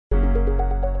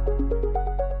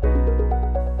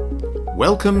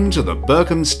Welcome to the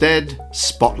Berkhamsted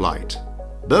Spotlight,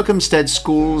 Berkhamsted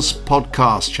School's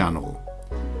podcast channel.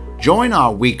 Join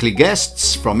our weekly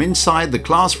guests from inside the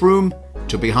classroom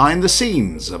to behind the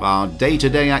scenes of our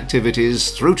day-to-day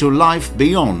activities through to life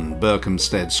beyond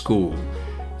Berkhamsted School.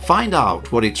 Find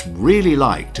out what it's really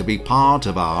like to be part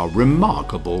of our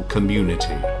remarkable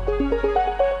community.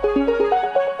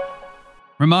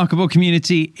 Remarkable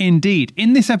community indeed.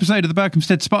 In this episode of the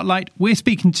Berkhamsted Spotlight, we're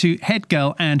speaking to head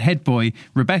girl and head boy,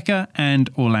 Rebecca and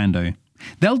Orlando.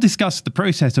 They'll discuss the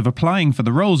process of applying for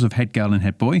the roles of head girl and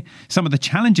head boy, some of the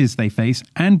challenges they face,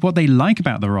 and what they like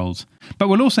about the roles. But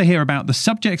we'll also hear about the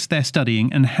subjects they're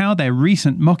studying and how their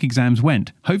recent mock exams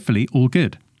went. Hopefully all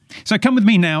good. So come with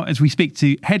me now as we speak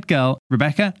to head girl,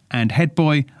 Rebecca, and head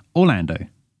boy, Orlando.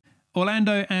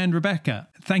 Orlando and Rebecca,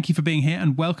 thank you for being here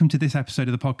and welcome to this episode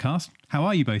of the podcast. How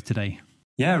are you both today?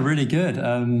 Yeah, really good.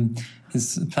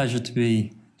 It's a pleasure to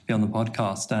be on the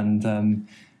podcast. And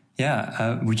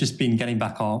we've just been getting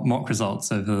back our mock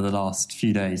results over the last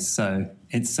few days. So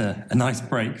it's a nice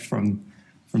break from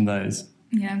those.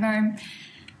 Yeah,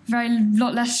 very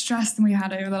lot less stress than we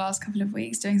had over the last couple of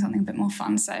weeks, doing something a bit more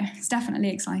fun. So it's definitely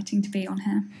exciting to be on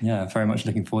here. Yeah, very much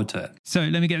looking forward to it. So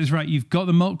let me get this right. You've got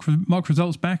the mock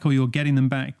results back, or you're getting them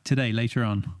back today, later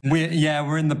on?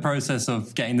 We're in the process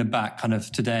of getting them back kind of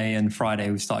today and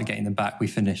Friday. We started getting them back. We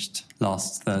finished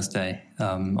last Thursday,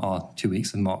 our 2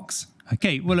 weeks of mocks.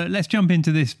 Okay, well, let's jump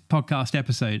into this podcast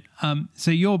episode.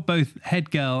 So you're both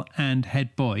head girl and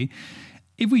head boy.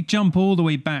 If we jump all the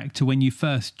way back to when you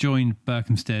first joined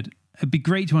Berkhamsted, it'd be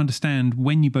great to understand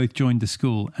when you both joined the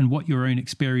school and what your own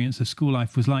experience of school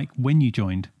life was like when you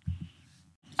joined.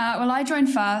 Well, I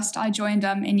joined first. I joined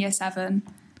in year 7.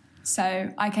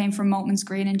 So I came from Maltmans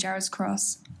Green in Gerrards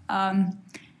Cross. And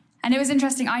it was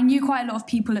interesting. I knew quite a lot of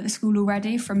people at the school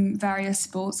already from various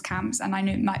sports camps, and I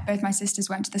knew both my sisters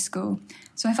went to the school.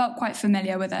 So I felt quite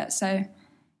familiar with it. So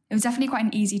it was definitely quite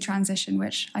an easy transition,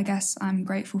 which I guess I'm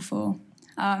grateful for.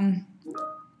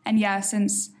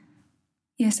 Since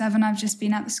year 7, I've just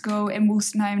been at the school in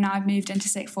Wolstenholme. Now I've moved into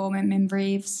sixth form in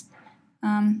Minbreves.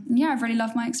 I've really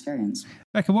loved my experience.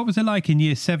 Becca, what was it like in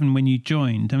year 7 when you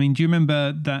joined? I mean, do you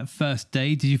remember that first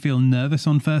day? Did you feel nervous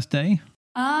on first day?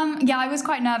 I was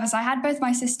quite nervous. I had both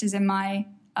my sisters in my,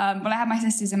 I had my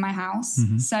sisters in my house.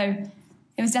 Mm-hmm. So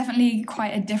it was definitely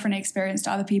quite a different experience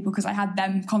to other people because I had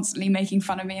them constantly making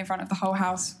fun of me in front of the whole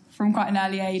house from quite an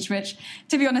early age, which,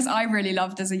 to be honest, I really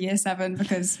loved as a year 7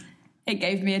 because it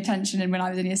gave me attention. And when I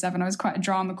was in year 7, I was quite a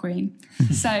drama queen.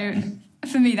 So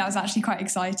for me, that was actually quite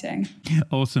exciting.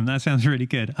 Awesome. That sounds really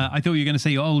good. I thought you were going to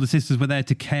say your older sisters were there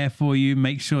to care for you,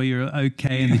 make sure you're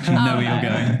okay and that you know where you're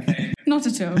going. Not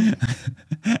at all.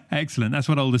 Excellent. That's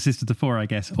what older sisters are for, I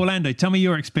guess. Orlando, tell me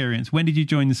your experience. When did you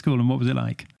join the school and what was it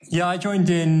like? Yeah, I joined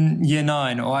in year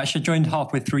 9, or actually I joined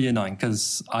halfway through year 9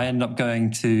 because I ended up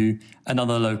going to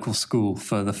another local school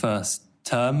for the first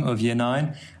term of year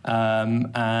 9.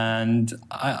 And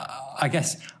I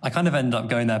guess I kind of ended up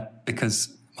going there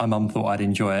because my mum thought I'd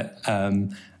enjoy it.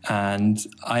 And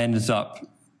I ended up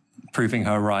proving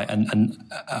her right and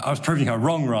I was proving her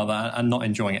wrong rather and not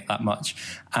enjoying it that much.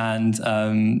 And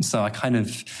so I kind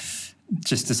of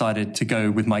just decided to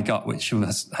go with my gut, which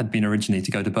had been originally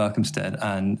to go to Berkhamsted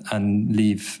and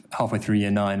leave halfway through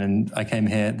year 9. And I came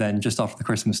here then just after the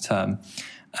Christmas term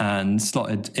and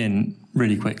slotted in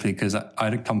really quickly because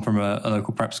I'd come from a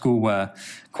local prep school where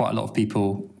quite a lot of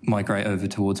people migrate over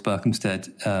towards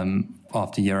Berkhamsted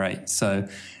after year 8. So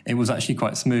it was actually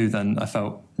quite smooth and I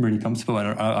felt really comfortable.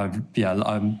 And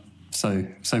I'm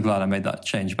so glad I made that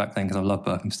change back then because I've loved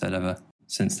Berkhamsted ever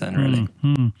since then, really.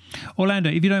 Mm-hmm. Orlando,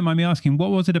 if you don't mind me asking,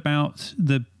 what was it about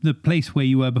the place where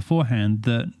you were beforehand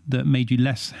that made you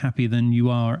less happy than you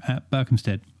are at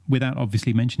Berkhamsted, without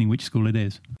obviously mentioning which school it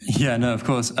is? Yeah, no, of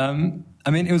course.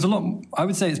 It was a lot. I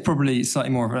would say it's probably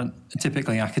slightly more of a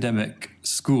typically academic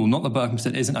school. Not that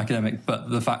Berkhamsted isn't academic, but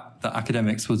the fact that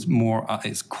academics was more at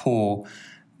its core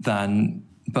than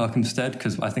Berkhamsted,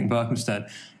 because I think Berkhamsted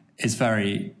is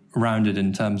very rounded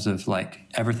in terms of like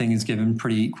everything is given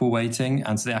pretty equal weighting,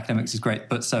 and so the academics is great,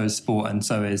 but so is sport and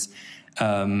so is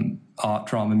art,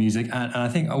 drama, music, and I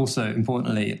think also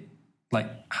importantly, like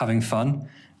having fun.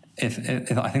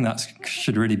 If I think that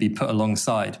should really be put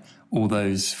alongside all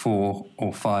those 4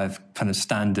 or 5 kind of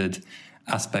standard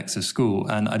aspects of school.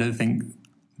 And I don't think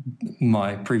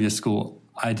my previous school,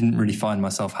 I didn't really find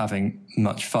myself having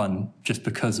much fun just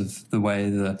because of the way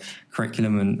the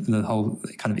curriculum and the whole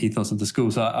kind of ethos of the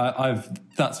school. So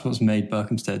that's what's made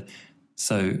Berkhamsted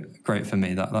so great for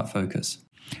me, that focus.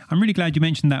 I'm really glad you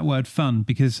mentioned that word fun,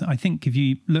 because I think if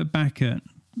you look back at,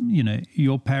 you know,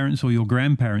 your parents or your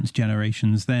grandparents'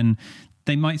 generations, then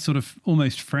they might sort of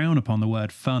almost frown upon the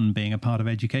word fun being a part of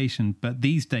education. But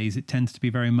these days it tends to be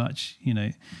very much,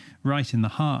 right in the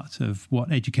heart of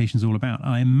what education is all about.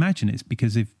 I imagine it's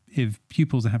because if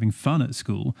pupils are having fun at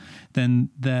school, then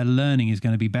their learning is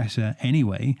going to be better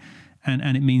anyway.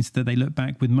 And it means that they look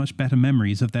back with much better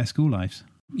memories of their school lives.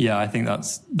 Yeah, I think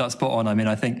that's spot on. I mean,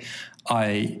 I think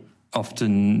I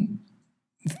often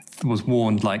was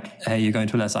warned, like, hey, you're going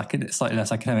to a slightly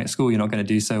less academic school, you're not going to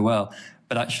do so well.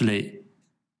 But actually,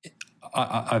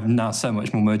 I'm now so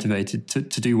much more motivated to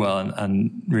do well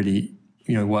and really,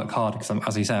 work hard because,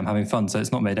 as you say, I'm having fun. So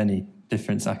it's not made any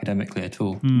difference academically at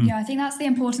all. Yeah, I think that's the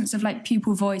importance of like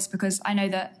pupil voice, because I know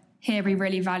that here we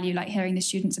really value like hearing the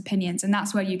students' opinions, and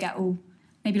that's where you get all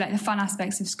maybe like the fun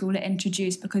aspects of school are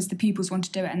introduced because the pupils want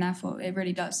to do it, and therefore it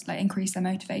really does like increase their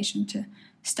motivation to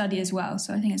study as well.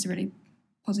 So I think it's a really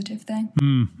positive thing.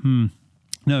 Mm-hmm.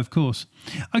 No, of course.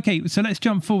 Okay, so let's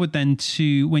jump forward then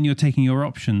to when you're taking your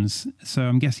options. So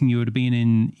I'm guessing you would have been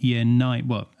in year 9.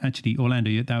 Well, actually,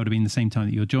 Orlando, that would have been the same time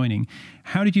that you're joining.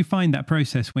 How did you find that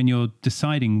process when you're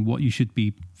deciding what you should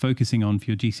be focusing on for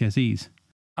your GCSEs?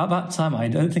 At that time, I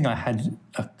don't think I had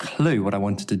a clue what I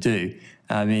wanted to do.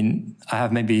 I mean, I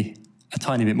have maybe a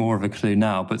tiny bit more of a clue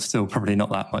now, but still probably not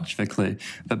that much of a clue.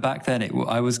 But back then,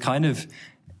 I was kind of,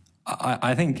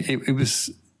 I think it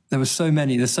was, there's so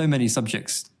many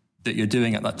subjects that you're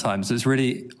doing at that time. So it's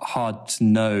really hard to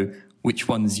know which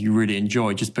ones you really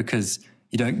enjoy, just because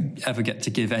you don't ever get to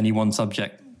give any one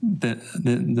subject the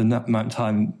amount of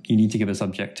time you need to give a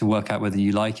subject to work out whether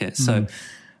you like it. So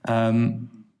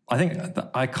I think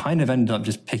I kind of ended up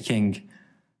just picking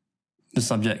the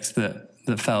subjects that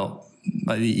felt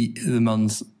like the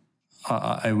ones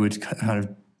I would kind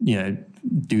of,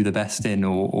 do the best in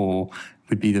or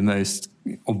would be the most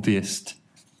obvious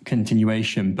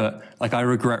continuation. But like, I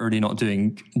regret really not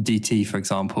doing DT, for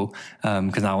example,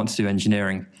 because now I want to do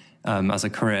engineering as a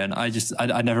career. And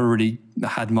I never really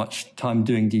had much time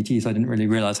doing DT, so I didn't really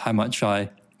realize how much I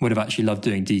would have actually loved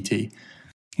doing DT.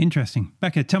 Interesting.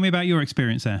 Becca, tell me about your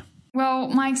experience there. Well,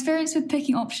 my experience with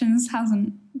picking options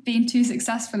hasn't been too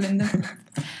successful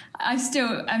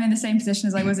I'm in the same position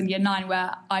as I was in year 9,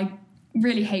 where I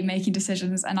really hate making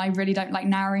decisions and I really don't like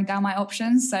narrowing down my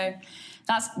options. So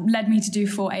that's led me to do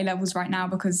 4 A-levels right now,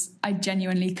 because I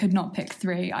genuinely could not pick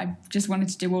 3. I just wanted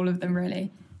to do all of them,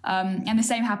 really. And the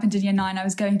same happened in year 9. I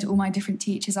was going to all my different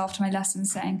teachers after my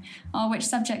lessons saying, which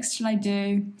subjects should I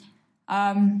do?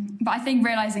 But I think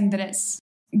realising that it's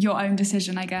your own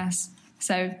decision, I guess.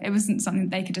 So it wasn't something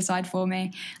that they could decide for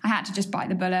me. I had to just bite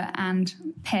the bullet and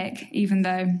pick, even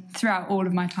though throughout all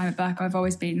of my time at Berkeley, I've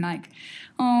always been like,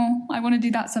 I want to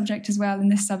do that subject as well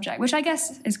and this subject, which I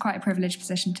guess is quite a privileged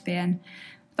position to be in.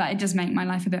 But it does make my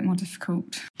life a bit more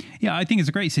difficult. Yeah, I think it's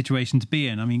a great situation to be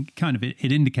in. I mean, kind of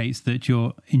it indicates that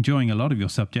you're enjoying a lot of your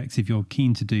subjects if you're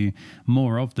keen to do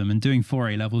more of them, and doing 4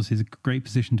 A-levels is a great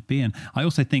position to be in. I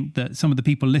also think that some of the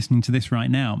people listening to this right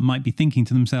now might be thinking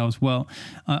to themselves, well,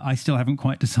 I still haven't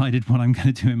quite decided what I'm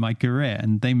going to do in my career,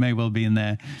 and they may well be in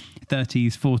their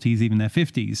 30s, 40s, even their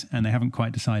 50s, and they haven't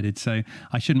quite decided. So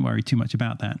I shouldn't worry too much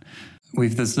about that.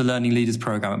 There's the Learning Leaders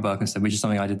program at Berkhamsted, which is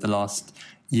something I did the last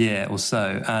year or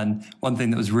so. And one thing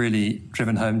that was really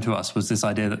driven home to us was this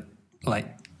idea that,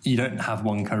 like, you don't have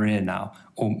one career now,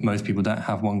 or most people don't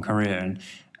have one career. And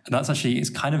that's actually, it's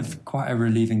kind of quite a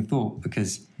relieving thought,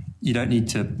 because you don't need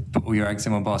to put all your eggs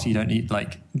in one basket. You don't need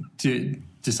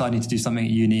deciding to do something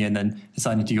at uni and then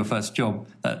deciding to do your first job.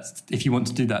 If you want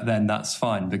to do that, then that's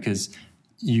fine, because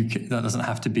that doesn't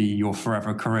have to be your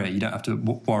forever career. You don't have to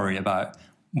worry about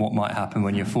what might happen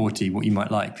when you're 40, what you might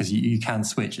like, because you can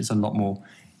switch. It's a lot more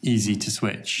easy to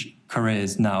switch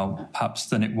careers now, perhaps,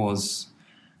 than it was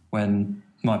when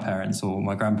my parents or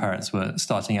my grandparents were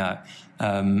starting out.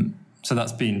 So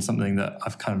that's been something that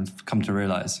I've kind of come to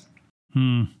realize.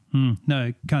 No,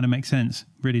 it kind of makes sense.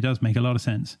 Really does make a lot of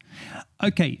sense.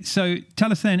 Okay, so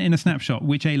tell us then in a snapshot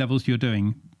which A-levels you're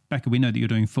doing. Becca, we know that you're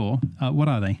doing 4. What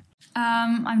are they?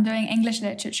 I'm doing English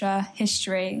literature,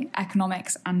 history,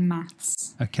 economics, and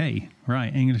maths. Okay,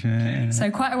 right, English.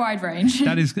 So quite a wide range.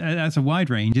 That's a wide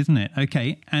range, isn't it?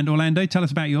 Okay, and Orlando, tell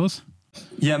us about yours.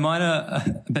 Yeah, mine are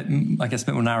a bit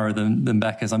more narrow than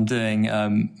Becca's. I'm doing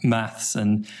maths,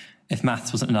 and if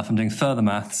maths wasn't enough, I'm doing further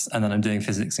maths, and then I'm doing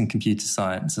physics and computer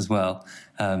science as well.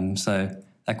 So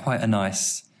they're quite a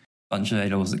nice bunch of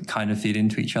A-levels that kind of feed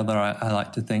into each other, I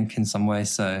like to think, in some ways.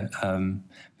 So,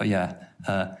 but yeah,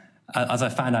 as I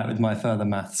found out with my further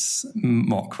maths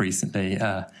mock recently,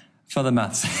 further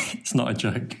maths, it's not a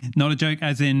joke. Not a joke,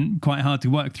 as in quite hard to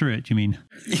work through it, do you mean?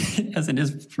 As in,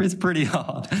 it's pretty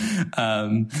hard.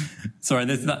 Sorry,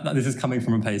 this is coming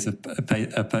from a place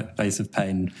of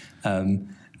pain.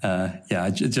 I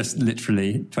just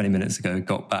literally 20 minutes ago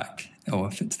got back,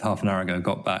 or half an hour ago,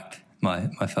 got back my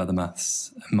further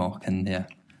maths mock, and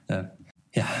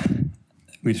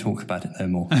we talk about it no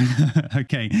more.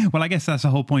 Okay. Well, I guess that's the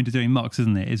whole point of doing mocks,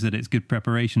 isn't it? Is that it's good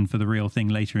preparation for the real thing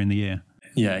later in the year.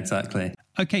 Yeah, exactly.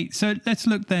 Okay, so let's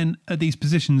look then at these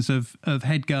positions of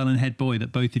head girl and head boy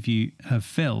that both of you have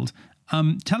filled.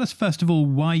 Tell us, first of all,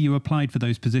 why you applied for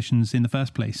those positions in the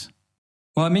first place.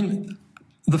 Well, I mean,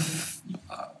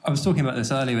 I was talking about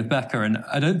this earlier with Becca, and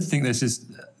I don't think this is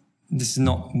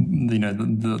not,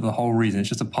 the whole reason. It's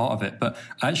just a part of it. But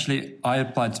actually, I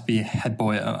applied to be head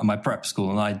boy at my prep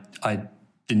school, and I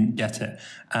didn't get it.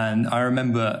 And I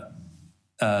remember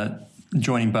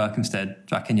joining Berkhamsted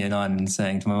back in year 9 and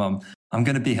saying to my mum, I'm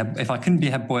going to be if I couldn't be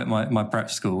head boy at my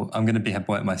prep school, I'm going to be head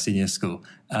boy at my senior school.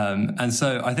 And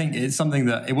so I think it's something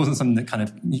that, it wasn't something that kind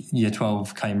of year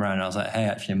 12 came around and I was like, hey,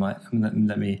 actually,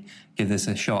 let me give this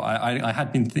a shot. I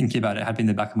had been thinking about it, had been in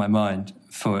the back of my mind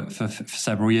for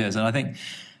several years. And I think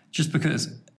just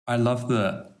because I love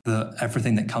the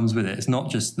everything that comes with it, it's not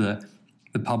just the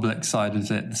public side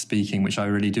of it, the speaking, which I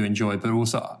really do enjoy, but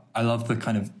also I love the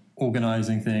kind of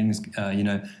organizing things,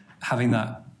 having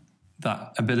that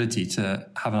ability to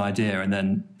have an idea and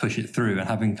then push it through, and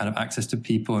having kind of access to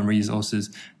people and resources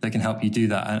that can help you do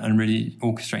that, and really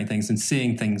orchestrating things and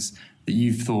seeing things that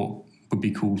you've thought would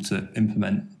be cool to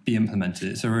be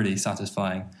implemented. It's a really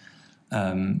satisfying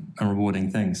and rewarding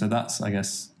thing. So that's, I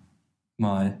guess,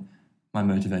 my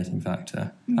motivating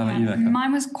factor. How about you, Becca?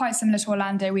 Mine was quite similar to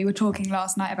Orlando. We were talking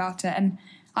last night about it, and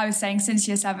I was saying since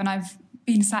year 7 I've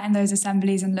been sat in those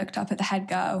assemblies and looked up at the head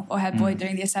girl or head boy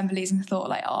doing the assemblies and thought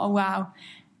like, oh wow,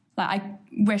 like I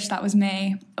wish that was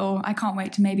me, or I can't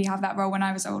wait to maybe have that role when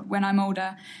I'm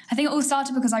older. I think it all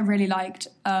started because I really liked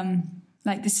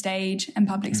the stage and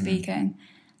public speaking,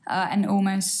 and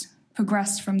almost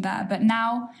progressed from there. But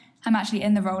now I'm actually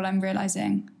in the role, I'm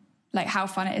realizing like how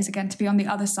fun it is again to be on the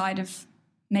other side of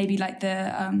maybe like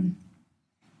the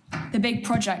big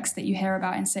projects that you hear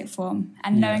about in sixth form,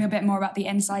 and knowing a bit more about the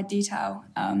inside detail,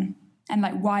 and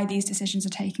like why these decisions are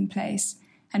taking place,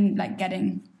 and like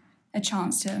getting a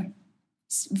chance to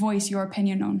voice your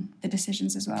opinion on the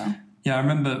decisions as well. Yeah, I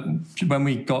remember when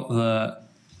we got the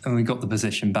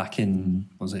position back in,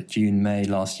 was it June, May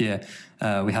last year,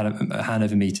 we had a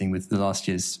handover meeting with the last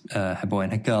year's head boy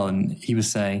and head girl, and he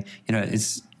was saying,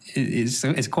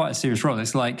 it's quite a serious role.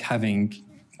 It's like having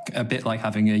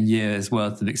a year's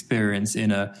worth of experience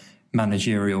in a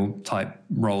managerial type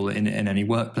role in any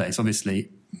workplace. Obviously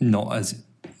not as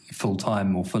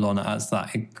full-time or full-on as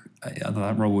that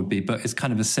role would be, but it's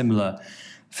kind of a similar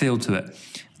feel to it.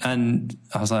 And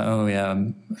I was like, oh yeah,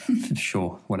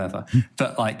 sure, whatever.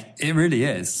 But like, it really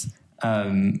is.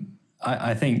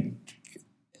 I think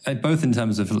both in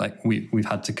terms of like, we've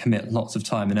had to commit lots of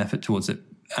time and effort towards it,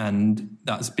 and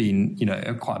that's been,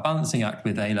 quite a balancing act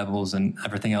with A-levels and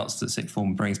everything else that sixth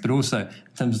form brings, but also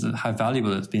in terms of how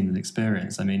valuable it's been an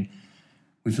experience. I mean,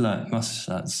 we've learned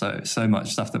so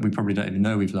much stuff that we probably don't even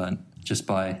know we've learned just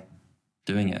by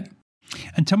doing it.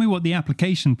 And tell me what the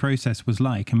application process was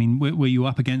like. I mean, were you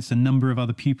up against a number of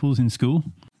other pupils in school?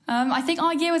 I think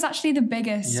our year was actually the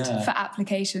biggest for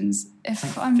applications.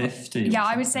 If I'm 50. Yeah,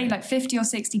 I would say like 50 or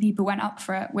 60 people went up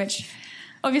for it, which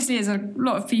obviously is a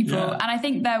lot of people. Yeah. And I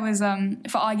think there was,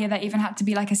 for our year, there even had to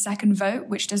be like a second vote,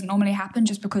 which doesn't normally happen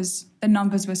just because the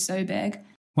numbers were so big.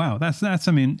 Wow, that's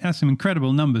some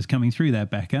incredible numbers coming through there,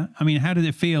 Becca. I mean, how did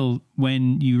it feel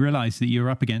when you realised that you were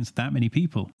up against that many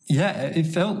people? Yeah, it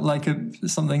felt like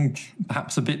something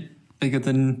perhaps a bit bigger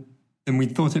than we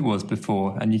thought it was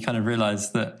before. And you kind of realise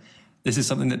that this is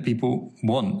something that people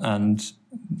want, and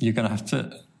you're going to have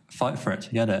to fight for it to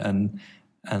get it.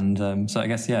 And so I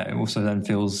guess, it also then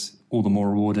feels all the more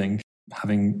rewarding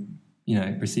having,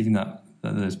 receiving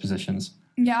those positions.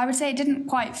 Yeah, I would say it didn't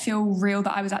quite feel real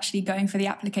that I was actually going for the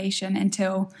application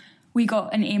until we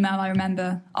got an email, I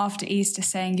remember, after Easter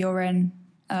saying you're in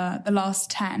the last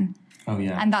 10. Oh,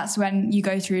 yeah. And that's when you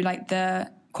go through like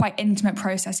the quite intimate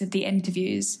process of the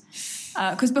interviews.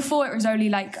 Because before it was only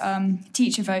like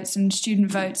teacher votes and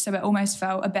student votes, so it almost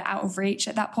felt a bit out of reach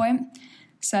at that point.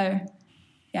 So,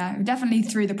 yeah, definitely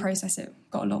through the process it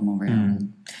got a lot more real.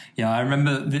 Yeah, I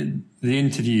remember the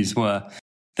interviews were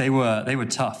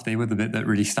tough. They were the bit that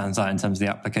really stands out in terms of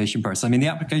the application process. I mean, the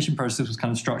application process was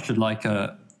kind of structured like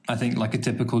a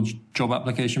typical job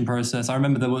application process. I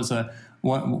remember there was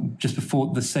just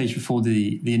before the stage before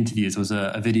the interviews was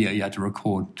a video you had to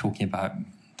record talking about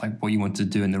like what you wanted to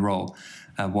do in the role,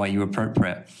 why you were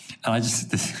appropriate. And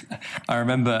I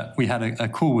remember we had a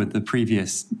call with the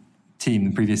previous team,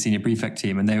 the previous senior prefect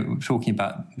team, and they were talking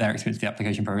about their experience with the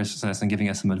application process and giving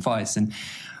us some advice. And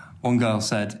one girl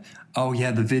said, "Oh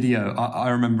yeah, the video. I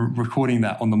remember recording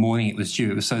that on the morning it was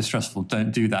due. It was so stressful.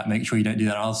 Don't do that. Make sure you don't do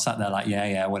that." And I was sat there like,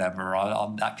 yeah, whatever.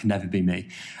 That can never be me.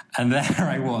 And there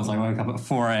I was. I woke up at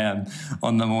 4 a.m.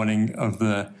 on the morning of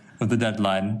the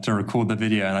deadline to record the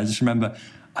video, and I just remember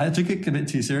I took it a bit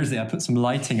too seriously. I put some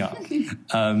lighting up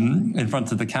in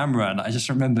front of the camera, and I just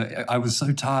remember I was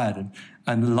so tired,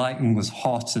 and the lighting was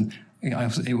hot, and I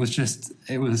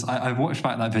watched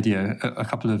back that video a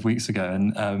couple of weeks ago,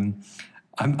 and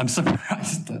I'm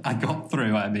surprised that I got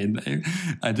through. I mean,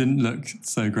 I didn't look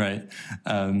so great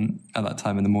at that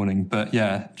time in the morning. But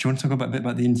yeah, do you want to talk a bit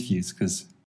about the interviews? Because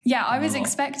yeah, I was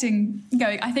expecting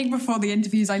going. I think before the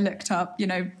interviews, I looked up,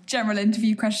 general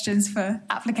interview questions for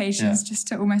applications just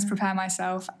to almost prepare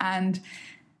myself. And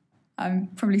I'm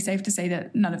probably safe to say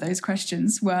that none of those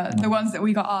questions were the ones that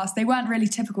we got asked. They weren't really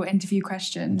typical interview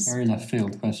questions. Very left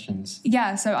field questions.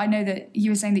 Yeah, so I know that you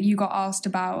were saying that you got asked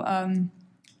about,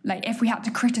 if we had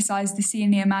to criticise the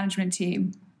senior management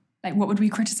team, what would we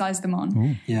criticise them on?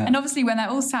 Ooh. Yeah. And obviously, when they're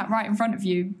all sat right in front of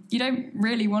you, you don't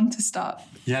really want to start.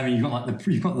 Yeah, I mean, you've got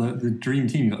the dream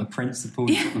team. You've got the principal,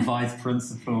 you've got the vice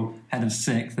principal, head of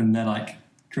sixth, and they're like,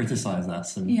 criticise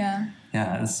us. And yeah,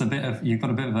 it's you've got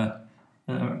a bit of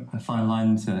a fine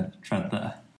line to tread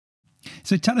there.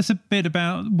 So tell us a bit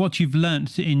about what you've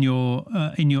learnt in your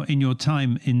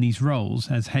time in these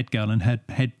roles as head girl and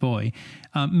head boy.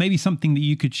 Maybe something that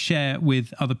you could share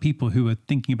with other people who are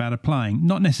thinking about applying,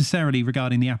 not necessarily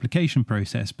regarding the application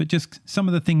process, but just some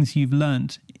of the things you've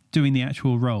learnt doing the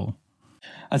actual role.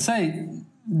 I'd say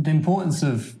the importance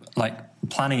of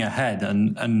planning ahead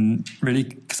and really,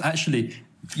 because actually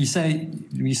you say,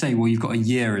 well, you've got a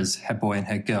year as head boy and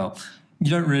head girl. You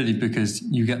don't really, because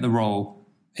you get the role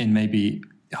in maybe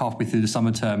halfway through the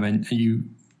summer term, and you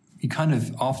kind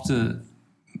of, after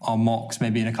our mocks,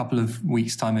 maybe in a couple of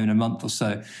weeks' time, in a month or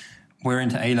so, we're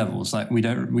into A levels. We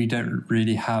don't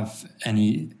really have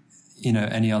any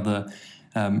other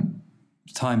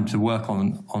time to work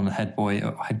on the head boy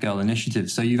or head girl initiative.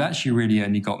 So you've actually really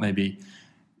only got maybe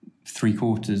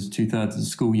 2/3 of the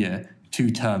school year, 2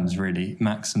 terms really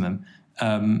maximum,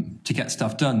 to get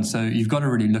stuff done. So you've got to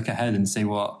really look ahead and say,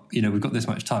 well, we've got this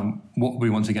much time. What do we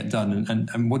want to get done,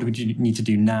 and what do we need to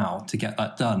do now to get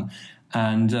that done?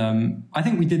 And I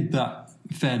think we did that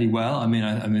fairly well. I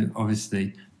mean,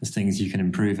 obviously there's things you can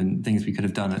improve and things we could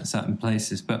have done at certain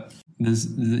places, but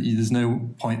there's no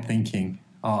point thinking,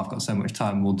 I've got so much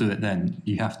time, we'll do it then.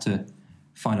 You have to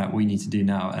find out what you need to do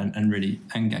now and really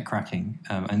get cracking,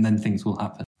 and then things will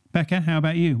happen. Becca, how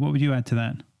about you? What would you add to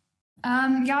that?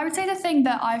 I would say the thing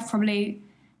that I've probably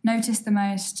noticed the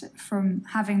most from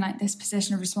having this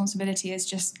position of responsibility is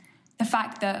just the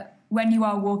fact that when you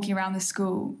are walking around the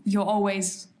school, you're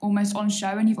always almost on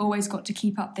show, and you've always got to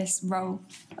keep up this role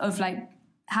of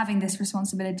having this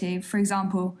responsibility. For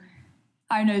example,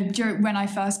 I know when I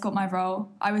first got my role,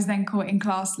 I was then caught in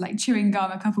class chewing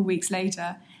gum a couple of weeks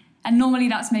later. And normally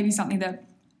that's maybe something that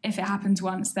if it happens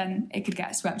once, then it could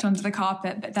get swept under the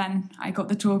carpet. But then I got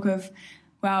the talk of,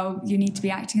 well, you need to be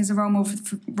acting as a role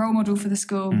model for the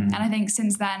school. And I think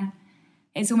since then,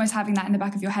 it's almost having that in the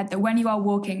back of your head that when you are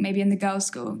walking, maybe in the girls'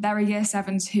 school, there are year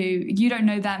 7s who you don't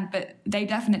know them, but they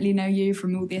definitely know you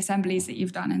from all the assemblies that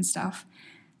you've done and stuff.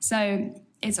 So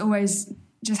it's always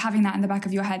just having that in the back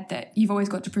of your head that you've always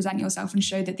got to present yourself and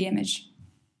show the image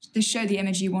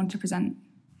you want to present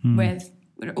with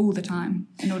all the time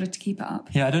in order to keep it up.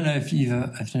 Yeah, I don't know if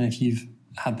you've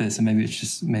had this, and maybe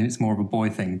it's more of a boy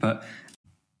thing, but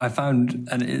I found,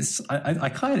 and it's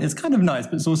kind of nice,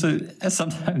 but it's also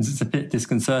sometimes it's a bit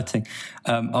disconcerting.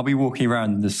 I'll be walking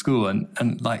around the school and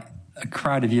a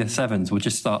crowd of year 7s will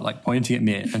just start pointing at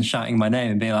me and shouting my name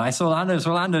and being like, "I saw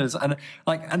Orlando's," and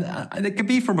it could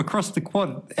be from across the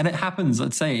quad, and it happens,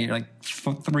 I'd say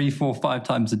 3, 4, 5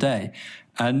 times a day,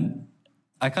 and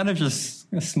I kind of just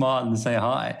smile and say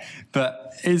hi,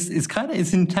 but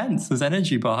it's intense. There's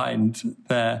energy behind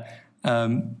their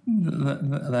kind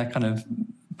of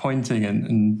pointing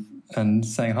and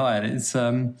saying hi, and it's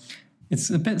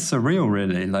a bit surreal,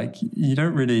 really. You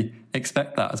don't really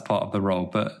expect that as part of the role,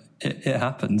 but it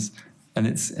happens, and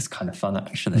it's kind of fun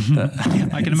actually. But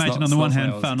I can imagine on the one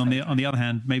hand fun, on the other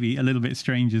hand maybe a little bit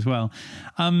strange as well.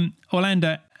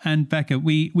 Orlando and Becca,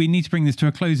 we need to bring this to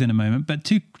a close in a moment, but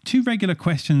two regular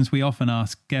questions we often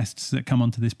ask guests that come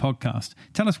onto this podcast.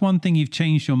 Tell us one thing you've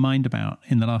changed your mind about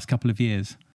in the last couple of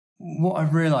years. What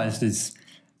I've realised is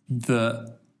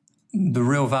the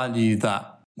real value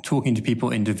that talking to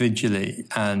people individually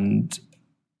and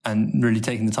really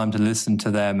taking the time to listen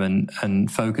to them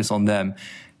and focus on them,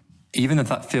 even if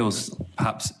that feels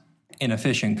perhaps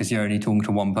inefficient because you're only talking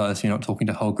to one person, you're not talking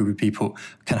to a whole group of people,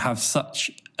 can have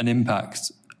such an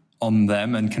impact on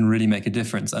them and can really make a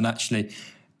difference. And actually,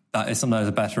 that is sometimes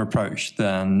a better approach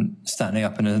than standing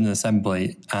up in an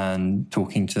assembly and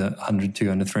talking to 100,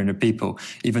 200, 300 people.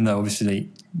 Even though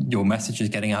obviously your message is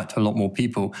getting out to a lot more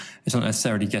people, it's not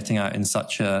necessarily getting out in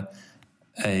such a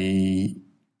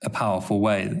powerful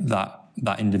way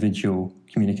that individual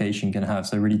communication can have.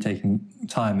 So really taking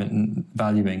time and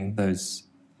valuing those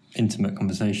intimate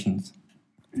conversations.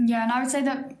 Yeah, and I would say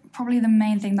that probably the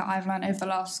main thing that I've learned over the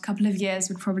last couple of years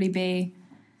would probably be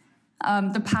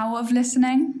the power of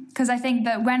listening. Because I think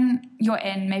that when you're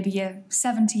in maybe year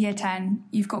 7 to year 10,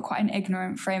 you've got quite an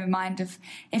ignorant frame of mind of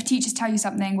if teachers tell you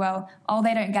something, well,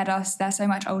 they don't get us, they're so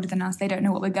much older than us, they don't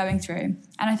know what we're going through.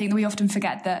 And I think that we often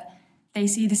forget that they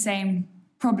see the same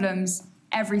problems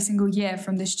every single year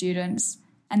from the students,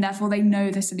 and therefore they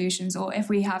know the solutions. Or if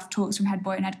we have talks from head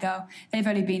boy and head girl, they've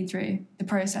only been through the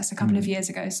process a couple of years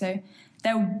ago, so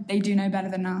they do know better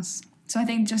than us. So I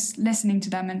think just listening to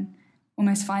them and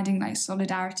almost finding like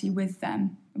solidarity with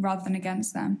them rather than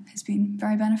against them has been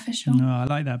very beneficial. No, I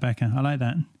like that, Becca. I like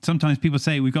that. Sometimes people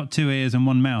say we've got 2 ears and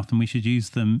 1 mouth and we should use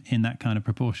them in that kind of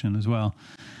proportion as well.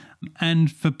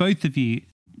 And for both of you,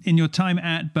 in your time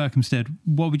at Berkhamsted,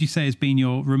 what would you say has been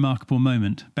your remarkable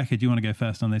moment? Becca, do you want to go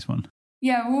first on this one?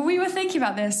 Yeah, well, we were thinking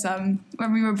about this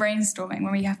when we were brainstorming,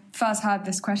 when we first heard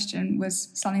this question was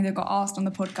something that got asked on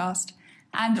the podcast.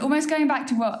 And almost going back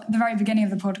to the very beginning of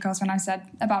the podcast when I said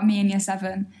about me in year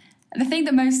 7, the thing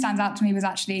that most stands out to me was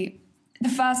actually the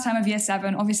first term of year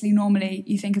 7. Obviously, normally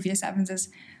you think of year 7s as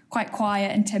quite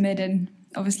quiet and timid and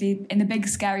obviously in the big,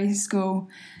 scary school.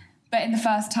 But in the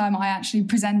first term, I actually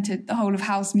presented the whole of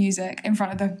house music in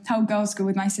front of the whole girls' school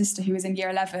with my sister who was in year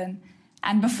 11.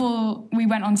 And before we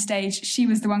went on stage, she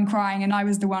was the one crying and I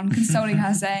was the one consoling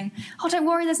her saying, don't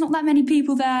worry, there's not that many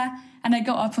people there. And I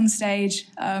got up on stage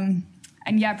and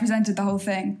presented the whole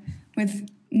thing with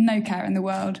no care in the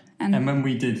world. And when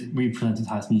we presented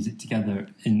house music together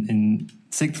in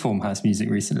sixth form house music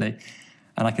recently.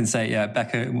 And I can say,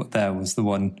 Becca there was the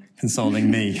one consoling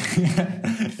me.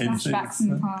 Flashbacks from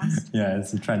the past. Yeah,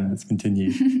 it's a trend that's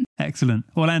continued. Excellent.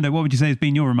 Orlando, what would you say has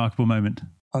been your remarkable moment?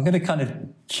 I'm going to kind of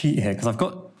cheat here because I've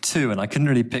got 2 and I couldn't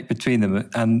really pick between them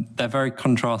and they're very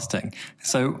contrasting.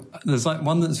 So there's like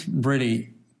one that's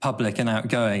really public and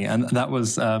outgoing, and that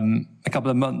was a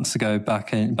couple of months ago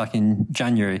back in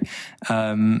January.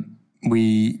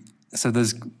 So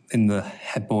there's in the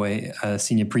head boy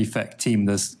senior prefect team,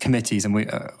 there's committees, and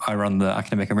I run the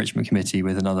academic enrichment committee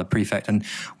with another prefect, and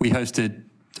we hosted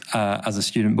as a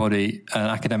student body an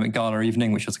academic gala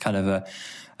evening, which was kind of a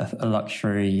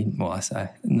luxury,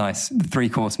 nice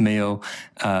 3-course meal,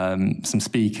 some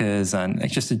speakers, and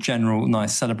it's just a general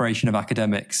nice celebration of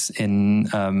academics in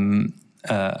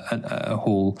a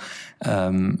hall,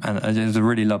 and it was a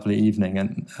really lovely evening,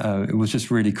 and it was just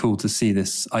really cool to see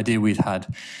this idea we'd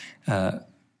had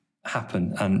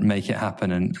happen and make it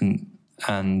happen,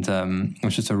 and it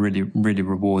was just a really, really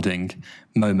rewarding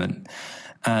moment.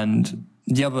 And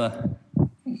the other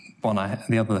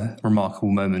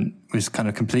remarkable moment was kind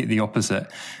of completely opposite.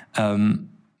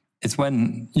 It's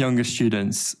when younger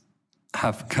students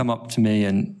have come up to me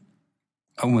and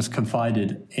almost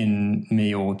confided in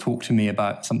me or talked to me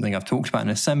about something I've talked about in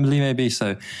assembly, maybe.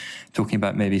 So talking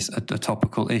about maybe a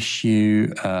topical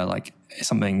issue, like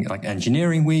something like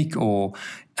Engineering Week or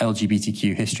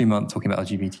LGBTQ History Month, talking about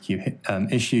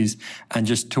LGBTQ issues, and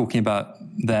just talking about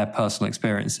their personal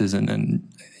experiences and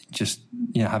just,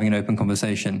 having an open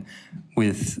conversation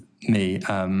with me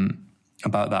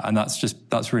about that. And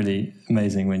that's really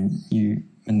amazing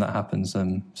when that happens.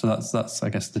 So that's I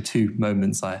guess the 2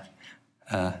 moments I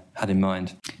had in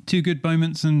mind. 2 good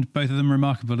moments, and both of them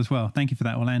remarkable as well. Thank you for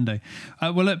that, Orlando.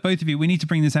 Well, look, both of you, we need to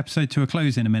bring this episode to a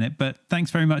close in a minute, but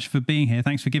thanks very much for being here.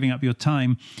 Thanks for giving up your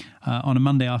time on a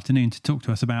Monday afternoon to talk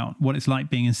to us about what it's like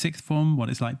being in sixth form, what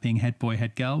it's like being head boy,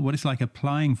 head girl, what it's like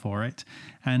applying for it.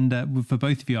 And for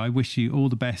both of you, I wish you all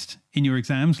the best in your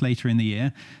exams later in the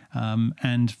year,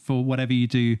 and for whatever you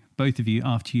do, both of you,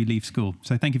 after you leave school.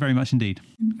 So thank you very much indeed.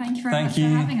 Thank you very much for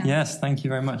having us. Yes, thank you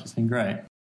very much. It's been great.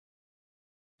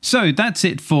 So that's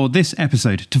it for this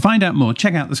episode. To find out more,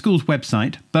 check out the school's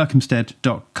website,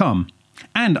 berkhamsted.com.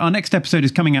 And our next episode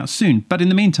is coming out soon. But in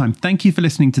the meantime, thank you for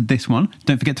listening to this one.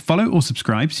 Don't forget to follow or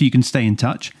subscribe so you can stay in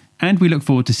touch. And we look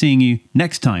forward to seeing you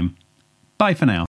next time. Bye for now.